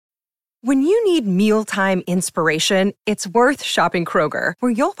When you need mealtime inspiration, it's worth shopping Kroger,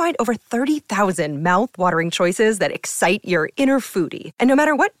 where you'll find over 30,000 mouth-watering choices that excite your inner foodie. And no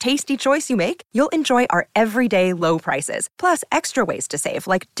matter what tasty choice you make, you'll enjoy our everyday low prices, plus extra ways to save,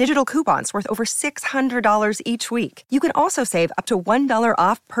 like digital coupons worth over $600 each week. You can also save up to $1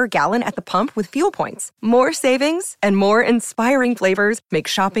 off per gallon at the pump with fuel points. More savings and more inspiring flavors make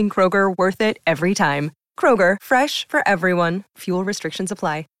shopping Kroger worth it every time. Kroger, fresh for everyone. Fuel restrictions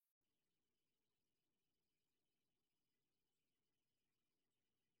apply.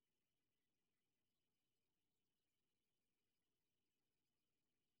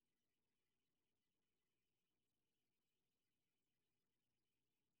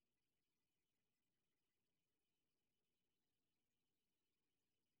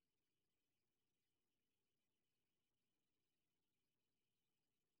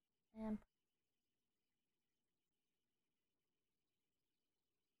 And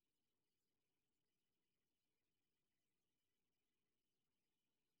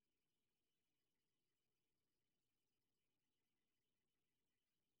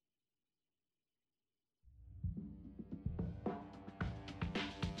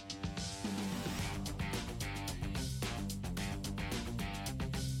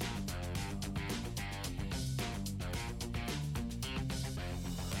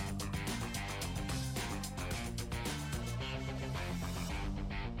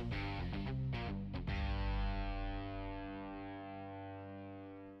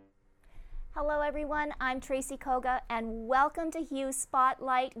hello everyone, I'm Tracy Koga and welcome to Hughes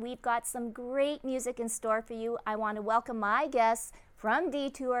Spotlight. We've got some great music in store for you. I want to welcome my guests from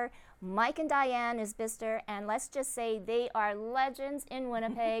D2UR, Mike and Diane Isbister, and let's just say they are legends in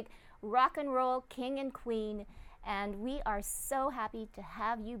Winnipeg, rock and roll king and queen, and we are so happy to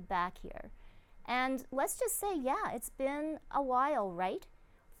have you back here. And let's just say, yeah, it's been a while, right?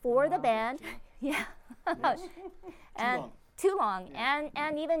 For the band. Yeah. Yes. And too long. Yeah.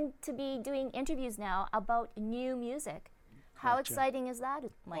 And even to be doing interviews now about new music. How Gotcha. exciting is that,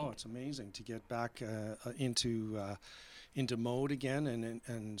 Mike? Oh, it's amazing to get back into mode again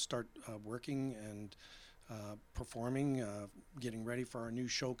and start working and performing, getting ready for our new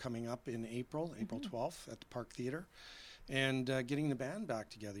show coming up in April 12th at the Park Theatre, and getting the band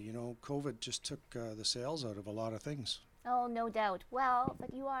back together. You know, COVID just took the sales out of a lot of things. Oh, no doubt. Well,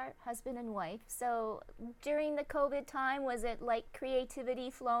 but you are husband and wife. So during the COVID time, was it like creativity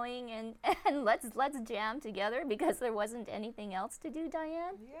flowing and let's jam together because there wasn't anything else to do,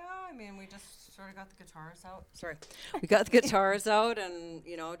 Diane? Yeah, I mean, we just sort of got the guitars out. Sorry. We got the guitars out and,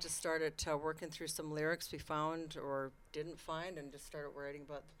 you know, just started working through some lyrics we found or didn't find and just started writing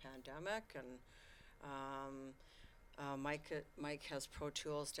about the pandemic. And Mike has Pro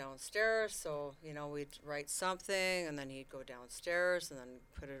Tools downstairs, so, you know, we'd write something and then he'd go downstairs and then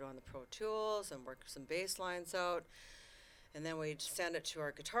put it on the Pro Tools and work some bass lines out. And then we'd send it to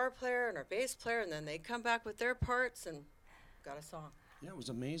our guitar player and our bass player, and then they'd come back with their parts and got a song. Yeah, it was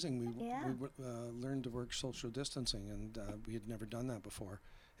amazing. We Yeah. learned to work social distancing, and we had never done that before,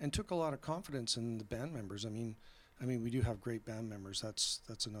 and took a lot of confidence in the band members. I mean, we do have great band members.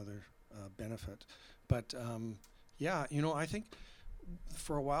 That's another benefit. But yeah, you know, I think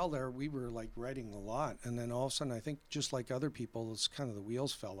for a while there we were like writing a lot, and then all of a sudden I think just like other people, it's kind of the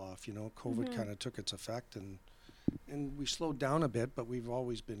wheels fell off. You know, COVID kind of took its effect, and we slowed down a bit, but we've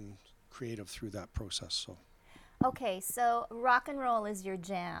always been creative through that process. So. Okay, so rock and roll is your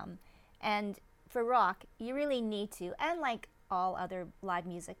jam. And for rock, you really need to, and like all other live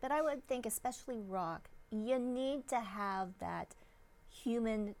music, but I would think especially rock, you need to have that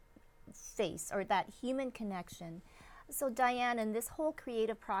human face or that human connection. So Diane, in this whole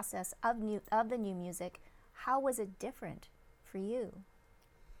creative process of the new music, how was it different for you?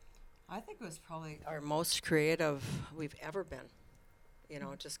 I think it was probably our most creative we've ever been, you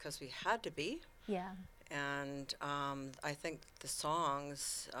know, just because we had to be. Yeah. And I think the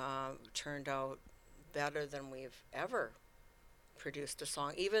songs turned out better than we've ever produced a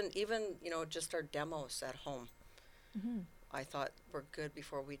song. Even you know, just our demos at home, I thought were good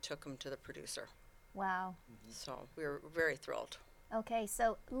before we took them to the producer. Wow. So we were very thrilled. Okay,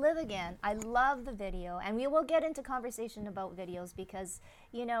 so Live Again, I love the video, and we will get into conversation about videos because,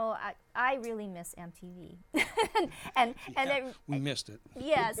 you know, I really miss MTV. We missed it.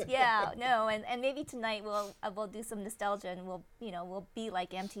 Yes, yeah, no, and maybe tonight we'll do some nostalgia and we'll be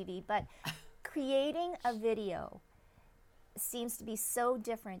like MTV, but creating a video seems to be so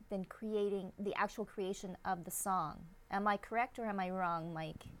different than creating the actual creation of the song. Am I correct or am I wrong,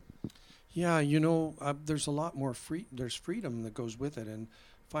 Mike? Yeah, you know, there's a lot more there's freedom that goes with it, and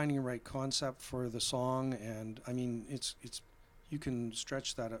finding the right concept for the song. And I mean, it's you can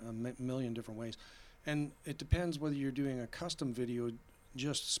stretch that a million different ways. And it depends whether you're doing a custom video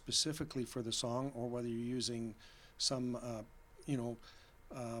just specifically for the song, or whether you're using some,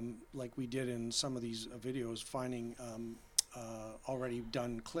 like we did in some of these videos, finding already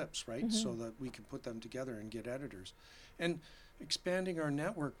done clips, right? So that we can put them together and get editors. And expanding our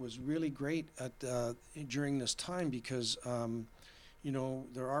network was really great at during this time, because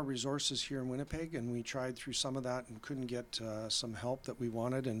there are resources here in Winnipeg, and we tried through some of that and couldn't get some help that we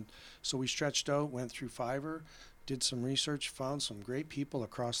wanted, and so we stretched out, went through Fiverr, did some research, found some great people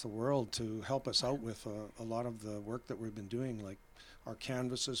across the world to help us out with a lot of the work that we've been doing, like our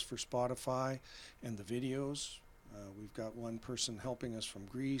canvases for Spotify and the videos. We've got one person helping us from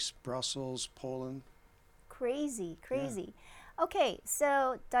Greece, Brussels, Poland. Crazy. Yeah. Okay,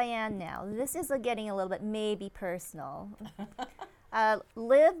 so Diane, now this is getting a little bit maybe personal.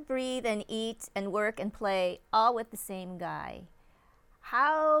 Live, breathe, and eat, and work and play all with the same guy.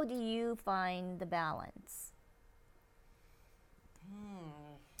 How do you find the balance?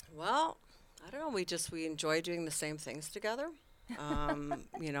 Well, I don't know. We enjoy doing the same things together.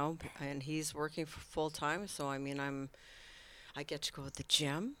 And he's working full time, so I get to go to the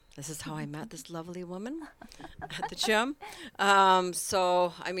gym. This is how I met this lovely woman at the gym.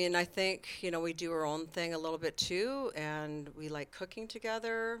 I think, we do our own thing a little bit too, and we like cooking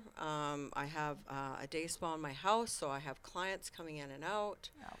together. I have a day spa in my house, so I have clients coming in and out.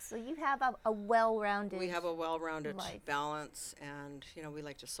 Oh, so you have a well-rounded We have a well-rounded life. balance, and, we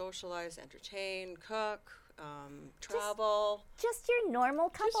like to socialize, entertain, cook, travel. Just your normal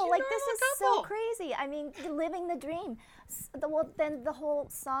couple. your This is normal so crazy. Living the dream. Then the whole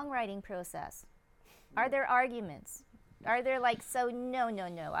songwriting process. Are there arguments? Are there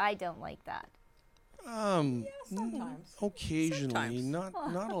no, I don't like that. Sometimes. Occasionally,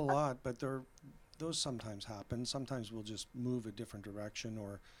 Sometimes. not a lot, but those sometimes happen. Sometimes we'll just move a different direction,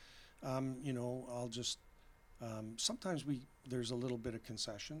 or I'll just sometimes there's a little bit of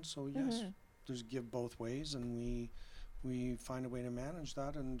concession. So yes, there's give both ways, and we find a way to manage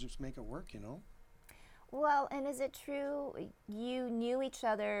that and just make it work. Well, and is it true you knew each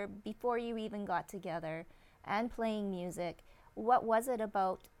other before you even got together and playing music? What was it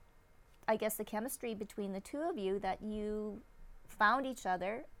about, I guess, the chemistry between the two of you that you found each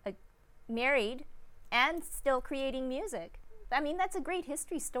other, married, and still creating music? That's a great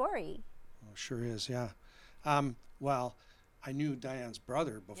history story. Oh, sure is, yeah. Well, I knew Diane's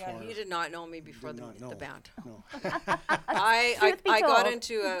brother before. Yeah, he did not know me before the band. No. I got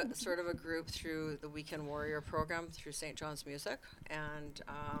into a sort of a group through the Weekend Warrior program through St. John's Music, and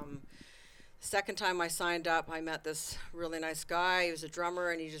second time I signed up, I met this really nice guy. He was a drummer,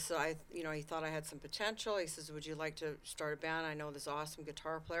 and he just said, he thought I had some potential. He says, "Would you like to start a band? I know this awesome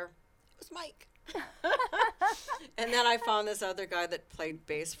guitar player." It was Mike. And then I found this other guy that played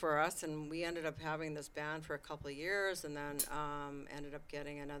bass for us, and we ended up having this band for a couple of years, and then ended up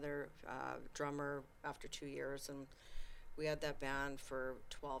getting another drummer after 2 years, and we had that band for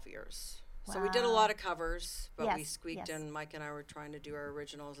 12 years. Wow. So we did a lot of covers, but we squeaked in. Mike and I were trying to do our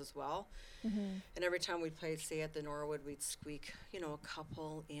originals as well. And every time we played, say, at the Norwood, we'd squeak, a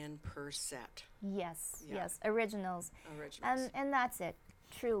couple in per set. Yes, originals. And that's it.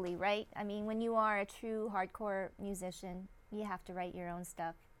 Truly, right? When you are a true hardcore musician, you have to write your own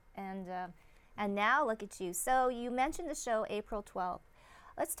stuff. And now look at you. So you mentioned the show April 12th.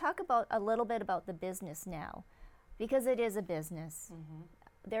 Let's talk a little bit about the business now, because it is a business.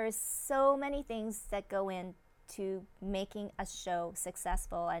 There is so many things that go into making a show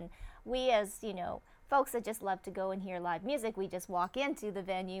successful, and we, as folks that just love to go and hear live music, we just walk into the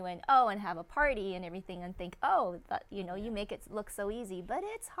venue and have a party and everything and think, you make it look so easy, but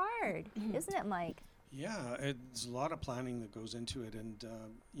it's hard, isn't it, Mike? Yeah, it's a lot of planning that goes into it, and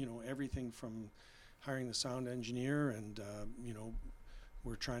everything from hiring the sound engineer, and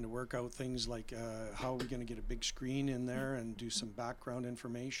we're trying to work out things like how are we going to get a big screen in there and do some background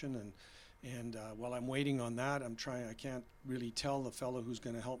information, and while I'm waiting on that, I can't really tell the fellow who's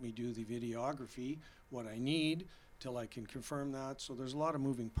going to help me do the videography what I need till I can confirm that. So there's a lot of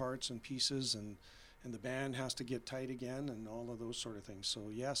moving parts and pieces, and the band has to get tight again, and all of those sort of things. So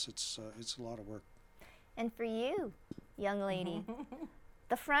yes, it's a lot of work. And for you, young lady,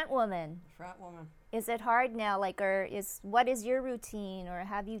 the front woman. Is it hard now? What is your routine, or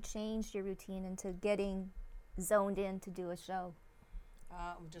have you changed your routine into getting zoned in to do a show?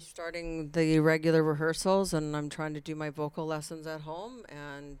 I'm just starting the regular rehearsals, and I'm trying to do my vocal lessons at home,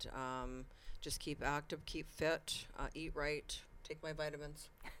 and just keep active, keep fit, eat right, take my vitamins.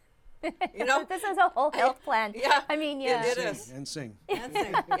 This is a whole health plan. Yeah. It is. And sing. Yeah,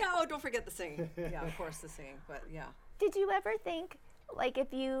 don't forget the singing. Yeah, of course, the singing, but yeah. Did you ever think, like,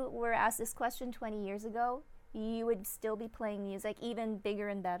 if you were asked this question 20 years ago, you would still be playing music, even bigger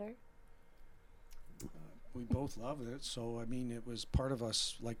and better? We both loved it, so I mean, it was part of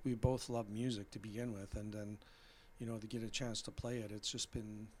us. Like, we both loved music to begin with, and then, you know, to get a chance to play it, it's just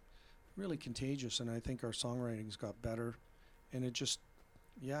been really contagious. And I think our songwriting's got better, and it just,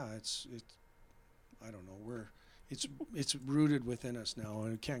 yeah, it's I don't know, it's rooted within us now,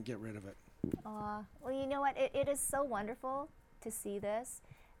 and we can't get rid of it. Well, you know what? It is so wonderful to see this,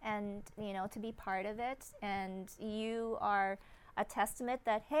 and you know, to be part of it. And you are a testament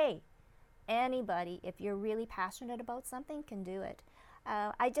that, hey, anybody, if you're really passionate about something, can do it.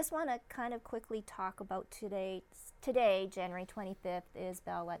 I just want to kind of quickly talk about today, January 25th, is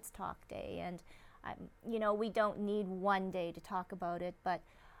Bell Let's Talk Day. And, you know, we don't need one day to talk about it, but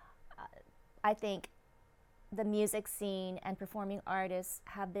I think the music scene and performing artists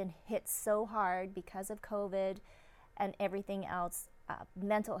have been hit so hard because of COVID and everything else.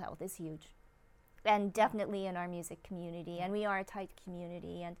 Mental health is huge, and definitely in our music community, and we are a tight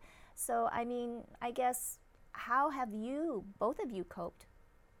community. And so, I mean, I guess, how have you, both of you, coped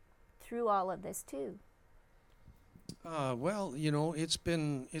through all of this too? Well, you know, it's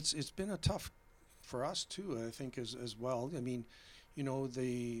been a tough for us too, I think, as well. I mean, you know,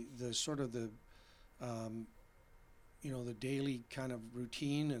 the sort of the you know, the daily kind of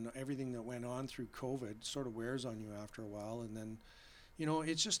routine and everything that went on through COVID sort of wears on you after a while. And then, you know,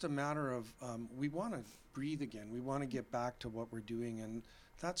 it's just a matter of we want to breathe again. We want to get back to what we're doing, and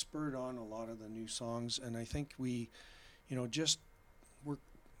that spurred on a lot of the new songs. And I think we, you know, just we're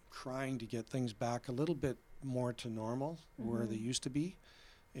trying to get things back a little bit more to normal, where they used to be,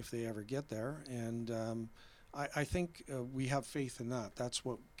 if they ever get there. And I think we have faith in that. That's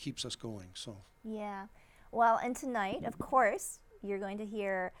what keeps us going. So yeah. Well, and tonight, of course, you're going to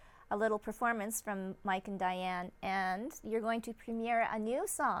hear a little performance from Mike and Diane, and you're going to premiere a new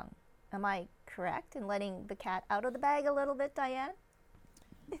song. Am I correct in letting the cat out of the bag a little bit, Diane?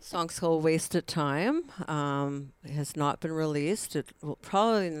 Song's called Wasted Time. It has not been released. It will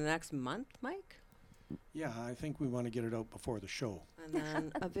probably in the next month, Mike? yeah, I think we want to get it out before the show. And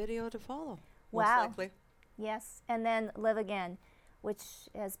then a video to follow. Wow. Most likely. Yes, and then Live Again, which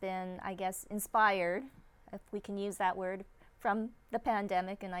has been, I guess, inspired, if we can use that word, from the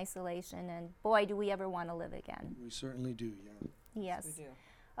pandemic and isolation. And boy, do we ever want to live again. We certainly do, yeah. Yes. We do.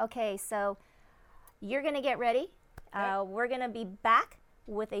 Okay, so you're going to get ready. We're going to be back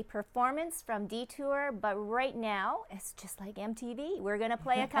with a performance from D2UR, but right now, it's just like MTV. We're going to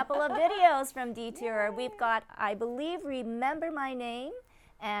play a couple of videos from D2UR. We've got, I believe, Remember My Name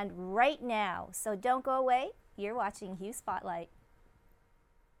and Right Now. So don't go away. You're watching Hugh Spotlight.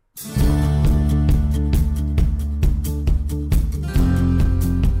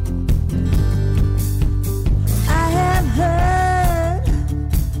 I have heard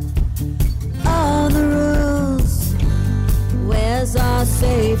all the rules. Where's our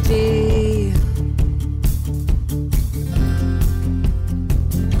safety?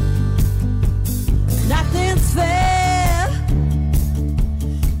 Nothing's fair,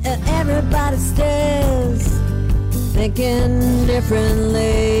 and everybody stares, thinking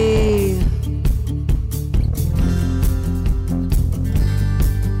differently.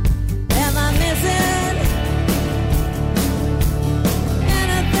 Am I missing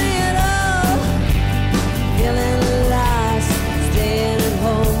anything at all? Feeling lost, staying at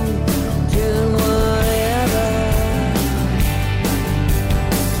home, doing whatever.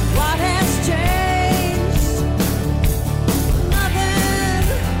 What has changed? Nothing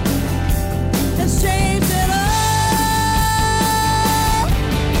has changed at all.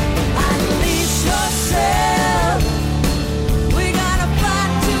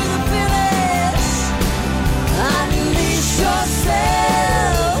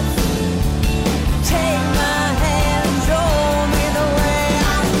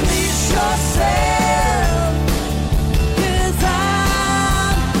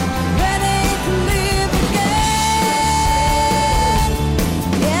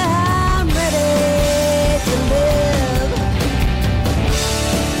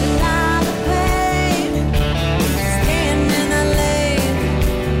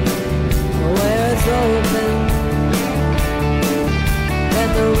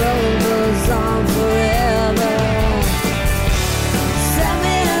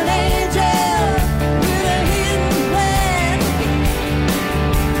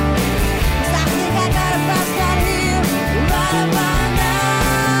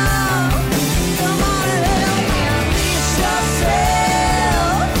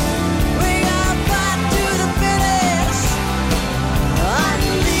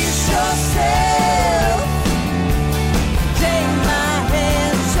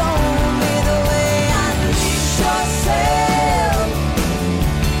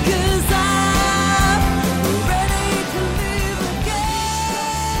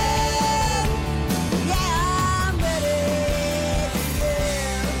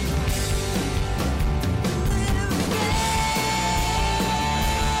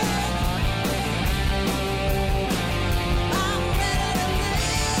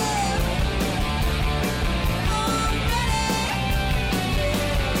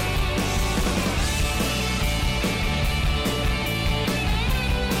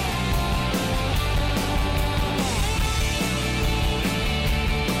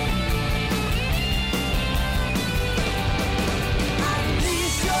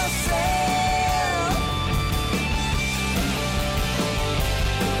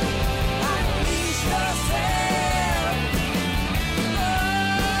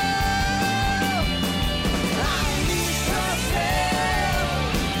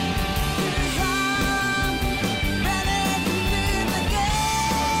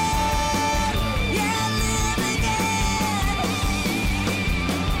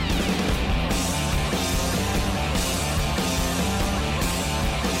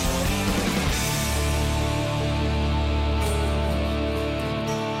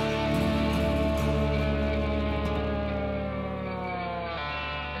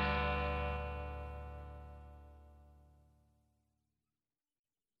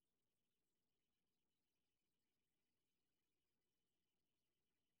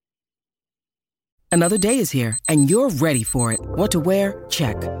 Another day is here, and you're ready for it. What to wear?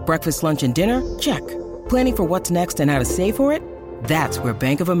 Check. Breakfast, lunch, and dinner? Check. Planning for what's next and how to save for it? That's where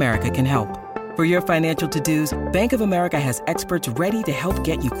Bank of America can help. For your financial to-dos, Bank of America has experts ready to help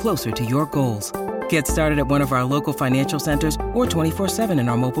get you closer to your goals. Get started at one of our local financial centers or 24/7 in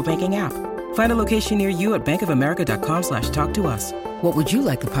our mobile banking app. Find a location near you at bankofamerica.com/talktous. What would you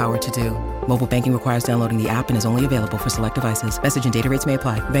like the power to do? Mobile banking requires downloading the app and is only available for select devices. Message and data rates may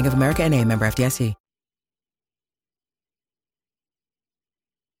apply. Bank of America NA, member FDIC.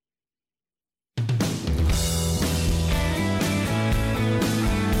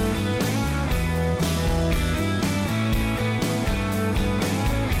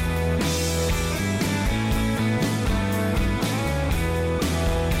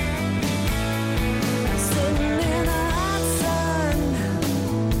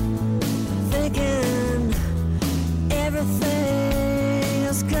 Everything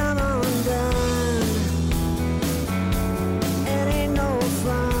has come undone.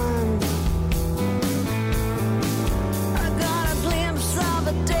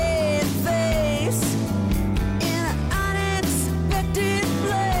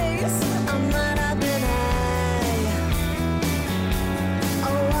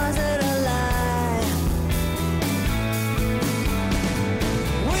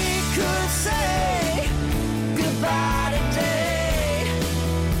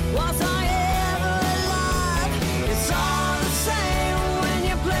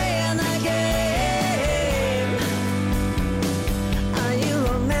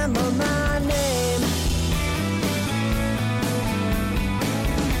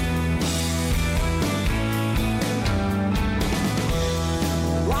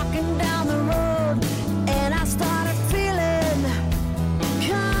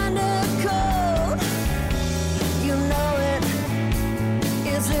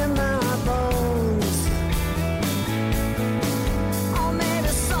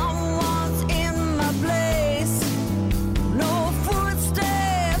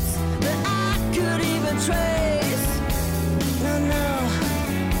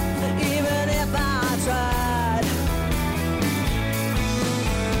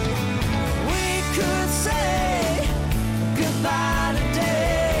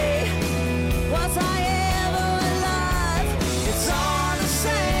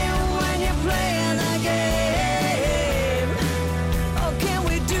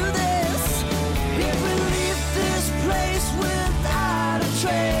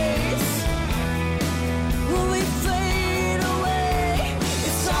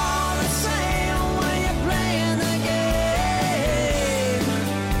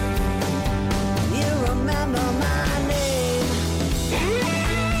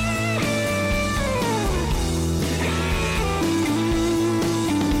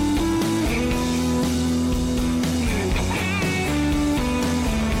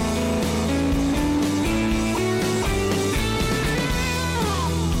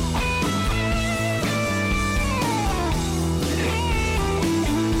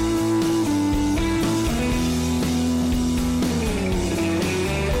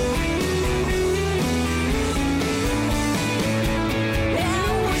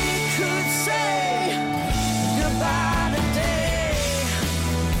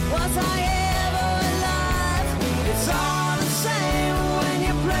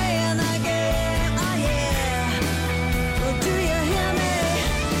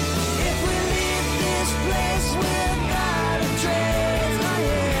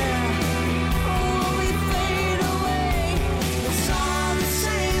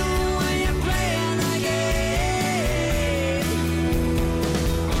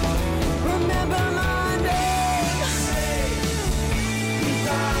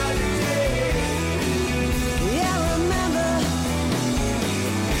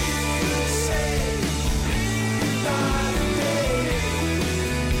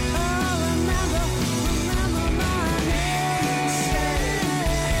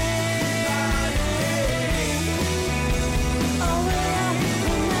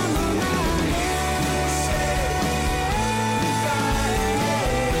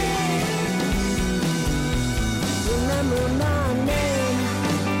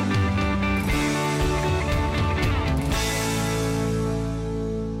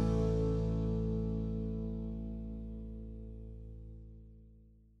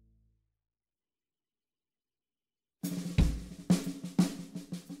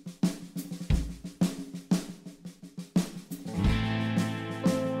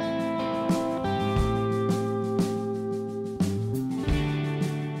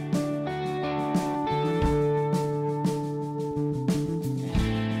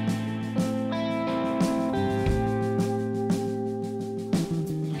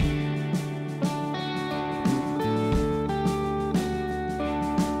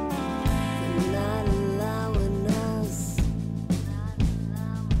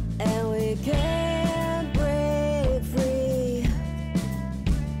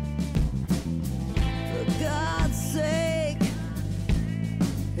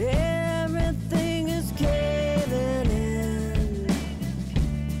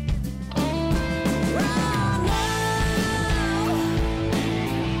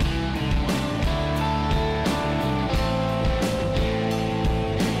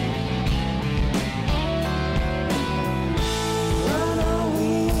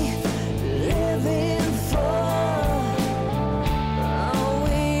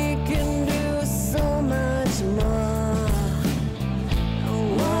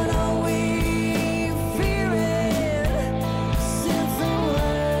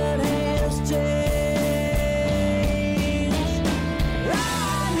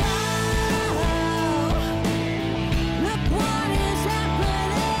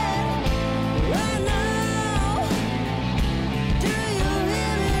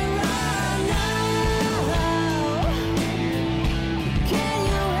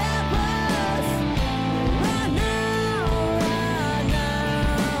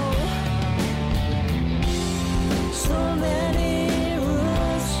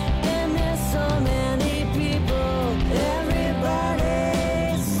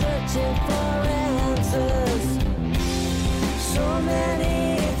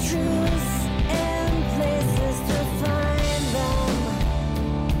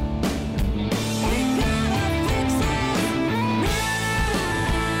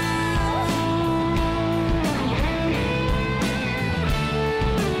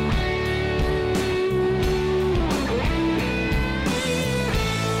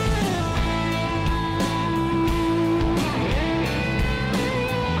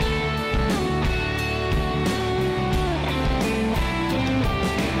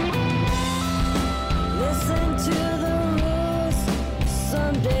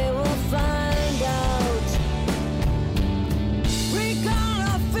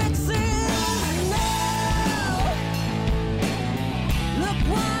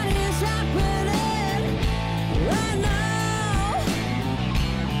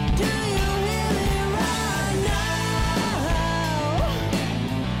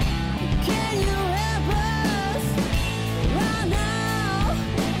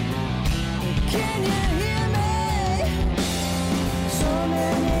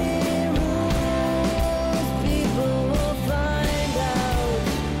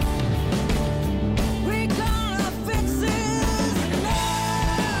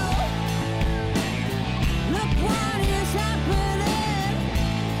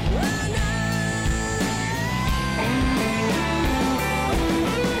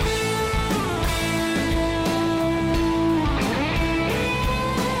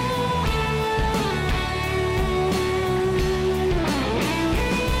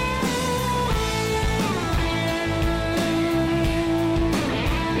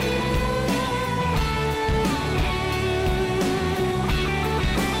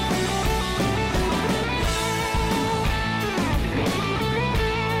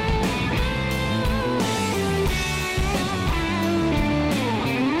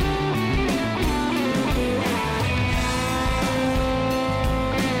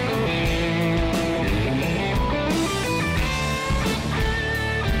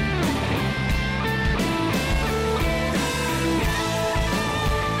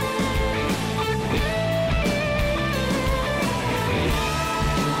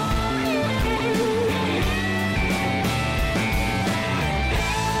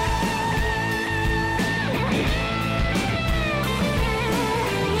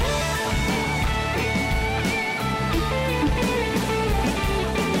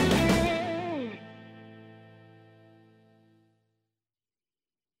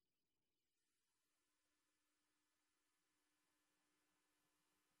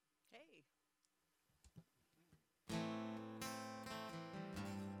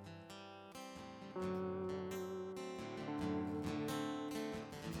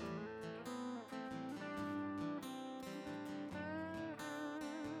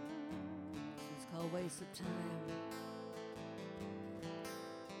 a waste of time.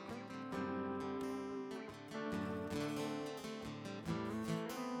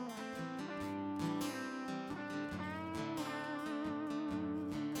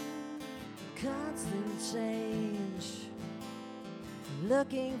 Constant change,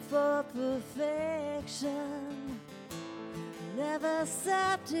 looking for perfection, never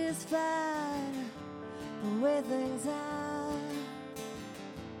satisfied the way things are,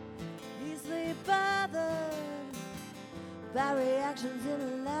 easily bothered by reactions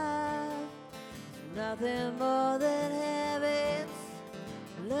in life, nothing more than habits,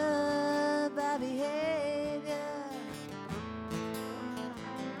 loved by behavior.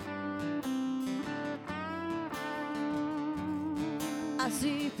 I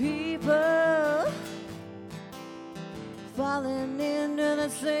see people falling into the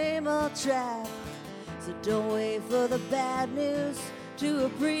same old trap. So don't wait for the bad news to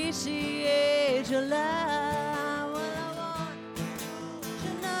appreciate your life. Well, I want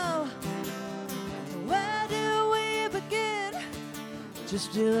to know, where do we begin?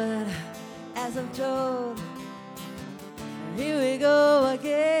 Just do it as I'm told. Here we go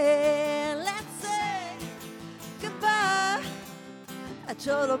again. Let's say goodbye. A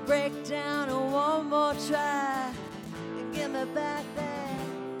total breakdown and one more try. And give me back that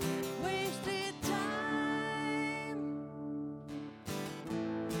wasted time.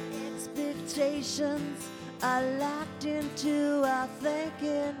 Expectations are locked into our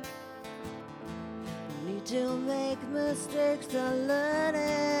thinking. We need to make mistakes to learn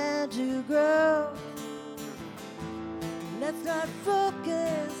and to grow. Let's not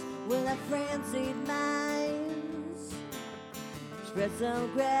focus with our frenzied minds. Spread some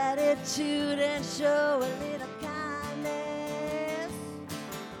gratitude and show a little kindness.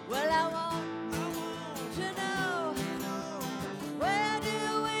 Well, I want to know, where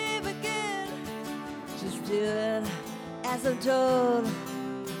do we begin? Just do it as I'm told.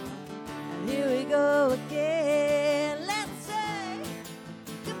 And here we go again. Let's say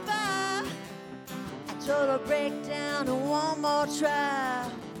goodbye. A total breakdown and one more try.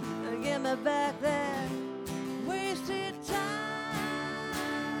 Give me back that wasted time.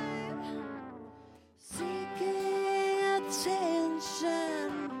 Seeking attention,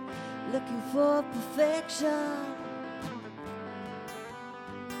 looking for perfection.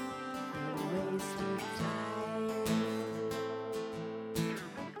 Wasted time.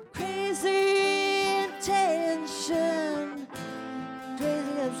 Crazy intention,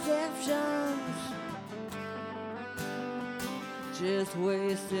 crazy exceptions. Just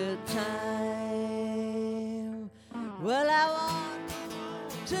wasted time. Well, I want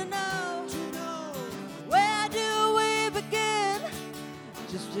to know, where do we begin?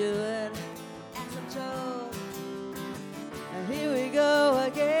 Just do it as I'm told. And here we go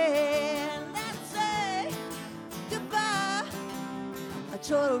again. Let's say goodbye. A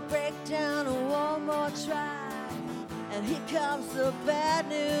total breakdown and one more try. And here comes the bad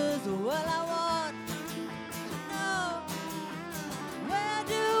news. Well, I want to know, where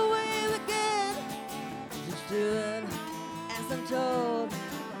do we begin? Just do it as I'm told.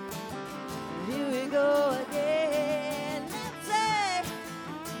 Here we go again. Let's say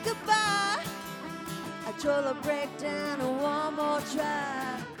goodbye. A total breakdown and one more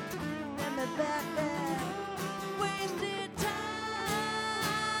try. Let me back that wasted time.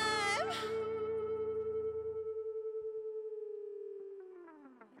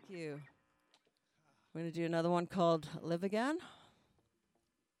 Thank you. We're going to do another one called Live Again.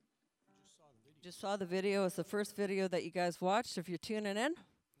 Just saw the video. It's the first video that you guys watched. If you're tuning in,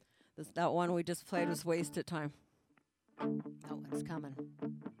 that one we just played was Wasted Time. Oh, it's coming.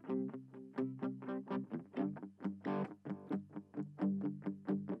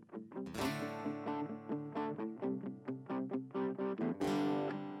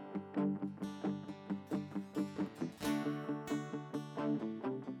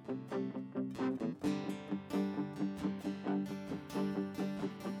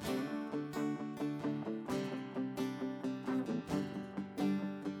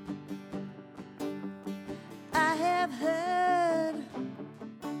 I have heard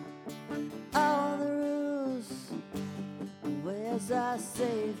all the rules. Where's our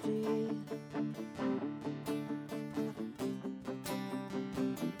safety?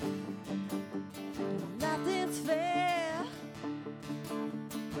 Nothing's fair.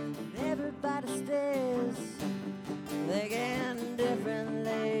 Everybody stays thinking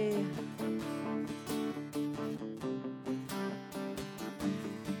differently.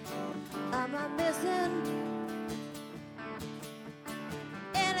 Am I missing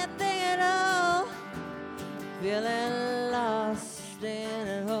anything at all? Feeling lost, staying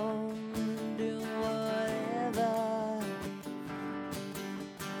at home, doing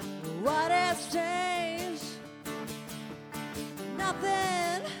what has changed?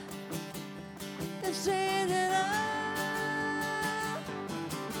 Nothing is changing up.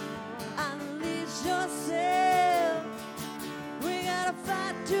 Unleash yourself. We gotta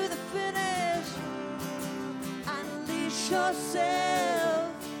fight to the finish. Unleash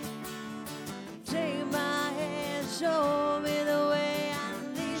yourself. Take my hand, show me the way.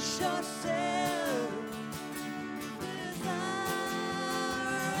 Unleash yourself. 'Cause I'm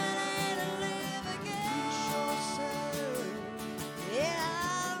ready to live again. Yeah,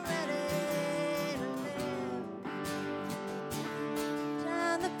 I'm ready to live.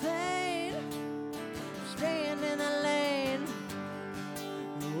 Down the pain, staying in the lane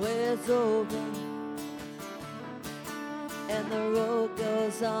where it's open and the road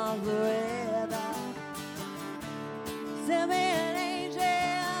goes on forever. Send me an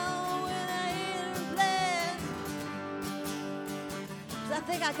angel with a hidden plan. 'Cause I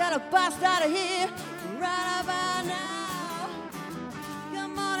think I gotta bust out of here right about now.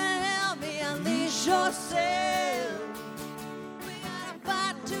 Come on and help me unleash yourself. We gotta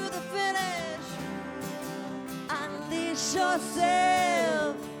fight to the finish. Unleash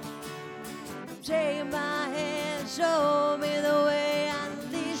yourself. Take my hand, show me the way.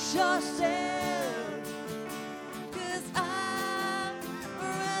 Unleash yourself. 'Cause I'm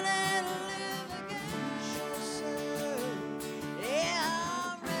ready to live again. Yeah,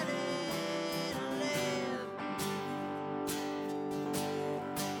 I'm ready to live.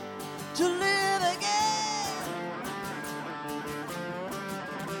 To live again.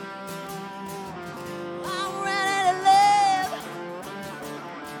 I'm ready to live.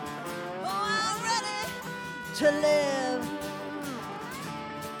 Oh, I'm ready to live.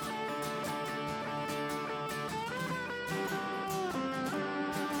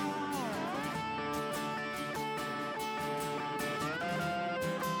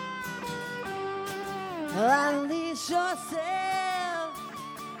 Unleash yourself.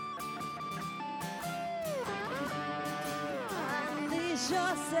 Unleash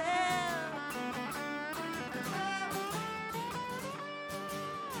yourself.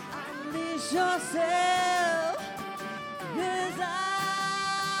 Unleash yourself. 'Cause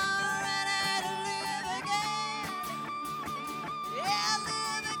I'm ready to live again. Yeah,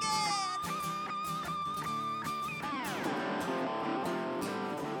 live again.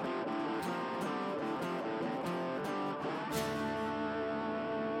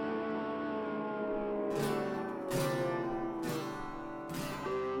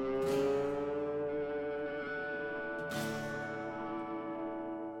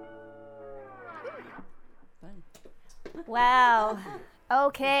 Wow.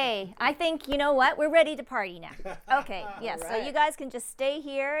 Okay. I think, you know what? We're ready to party now. Okay. Yes. So you guys can just stay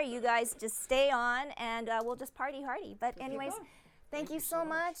here. You guys just stay on, and we'll just party hardy. But anyways, thank you so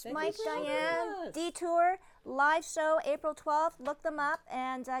much, Mike, Diane, D2UR, live show, April 12th. Look them up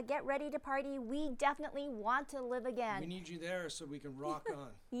and get ready to party. We definitely want to live again. We need you there so we can rock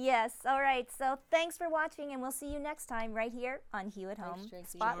on. Yes. All right. So thanks for watching, and we'll see you next time right here on Hugh at Home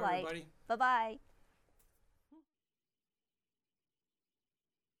Tracy. Spotlight. Ciao, everybody. Bye-bye.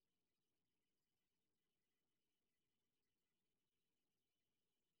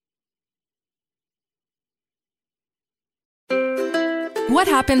 What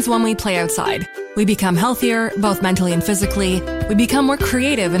happens when we play outside? We become healthier, both mentally and physically. We become more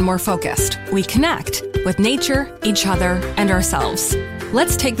creative and more focused. We connect with nature, each other, and ourselves.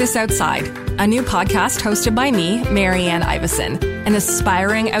 Let's Take This Outside, a new podcast hosted by me, Marianne Iveson, an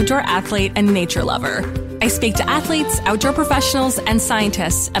aspiring outdoor athlete and nature lover. I speak to athletes, outdoor professionals, and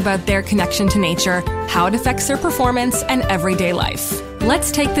scientists about their connection to nature, how it affects their performance, and everyday life.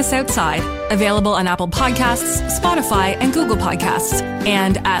 Let's Take This Outside, available on Apple Podcasts, Spotify, and Google Podcasts,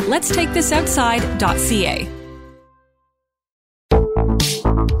 and at letstakethisoutside.ca.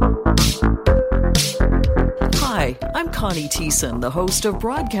 Hi, I'm Connie Thiessen, the host of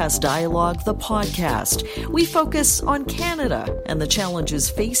Broadcast Dialogue, the podcast. We focus on Canada and the challenges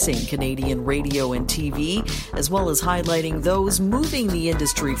facing Canadian radio and TV, as well as highlighting those moving the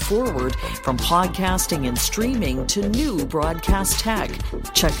industry forward from podcasting and streaming to new broadcast tech.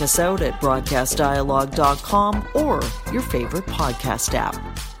 Check us out at broadcastdialogue.com or your favorite podcast app.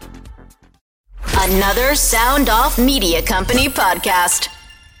 Another Sound Off Media Company podcast.